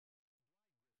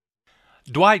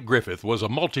Dwight Griffith was a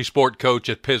multi-sport coach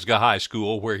at Pisgah High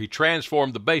School where he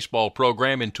transformed the baseball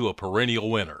program into a perennial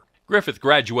winner. Griffith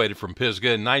graduated from Pisgah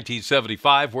in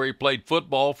 1975 where he played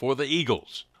football for the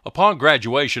Eagles. Upon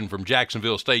graduation from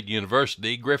Jacksonville State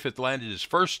University, Griffith landed his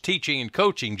first teaching and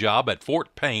coaching job at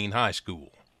Fort Payne High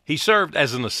School. He served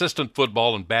as an assistant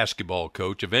football and basketball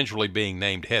coach, eventually being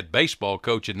named head baseball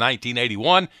coach in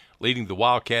 1981, leading the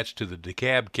Wildcats to the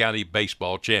DeKalb County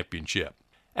Baseball Championship.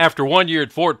 After 1 year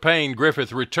at Fort Payne,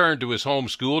 Griffith returned to his home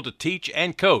school to teach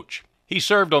and coach. He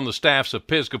served on the staffs of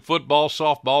Pisgah football,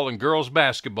 softball, and girls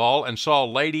basketball, and saw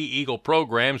Lady Eagle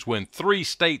programs win 3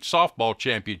 state softball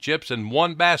championships and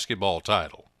 1 basketball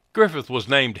title. Griffith was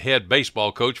named head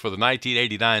baseball coach for the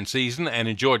 1989 season and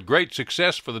enjoyed great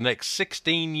success for the next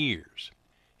 16 years.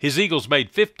 His Eagles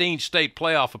made 15 state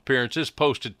playoff appearances,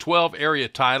 posted 12 area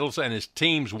titles, and his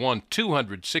teams won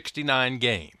 269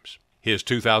 games. His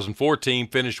 2004 team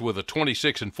finished with a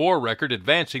 26-4 record,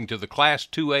 advancing to the Class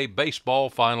 2A Baseball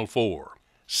Final Four.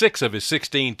 6 of his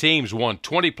 16 teams won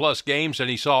 20-plus games, and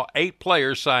he saw 8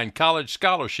 players sign college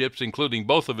scholarships, including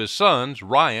both of his sons,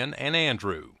 Ryan and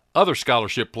Andrew. Other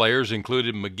scholarship players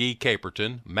included McGee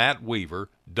Caperton, Matt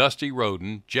Weaver, Dusty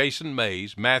Roden, Jason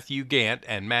Mays, Matthew Gant,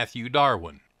 and Matthew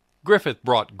Darwin. Griffith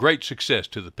brought great success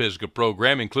to the Pisgah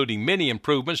program, including many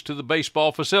improvements to the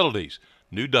baseball facilities,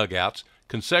 new dugouts,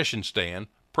 concession stand,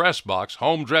 press box,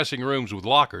 home dressing rooms with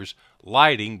lockers,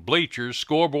 lighting, bleachers,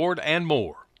 scoreboard, and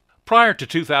more. Prior to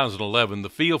 2011, the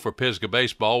field for Pisgah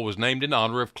baseball was named in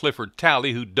honor of Clifford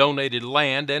Talley, who donated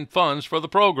land and funds for the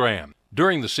program.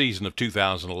 During the season of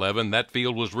 2011, that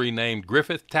field was renamed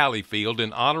Griffith Talley Field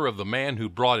in honor of the man who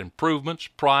brought improvements,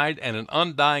 pride, and an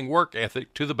undying work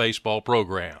ethic to the baseball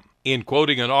program. In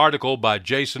quoting an article by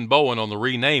Jason Bowen on the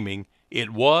renaming,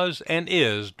 "It was and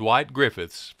is Dwight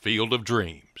Griffith's Field of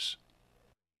Dreams."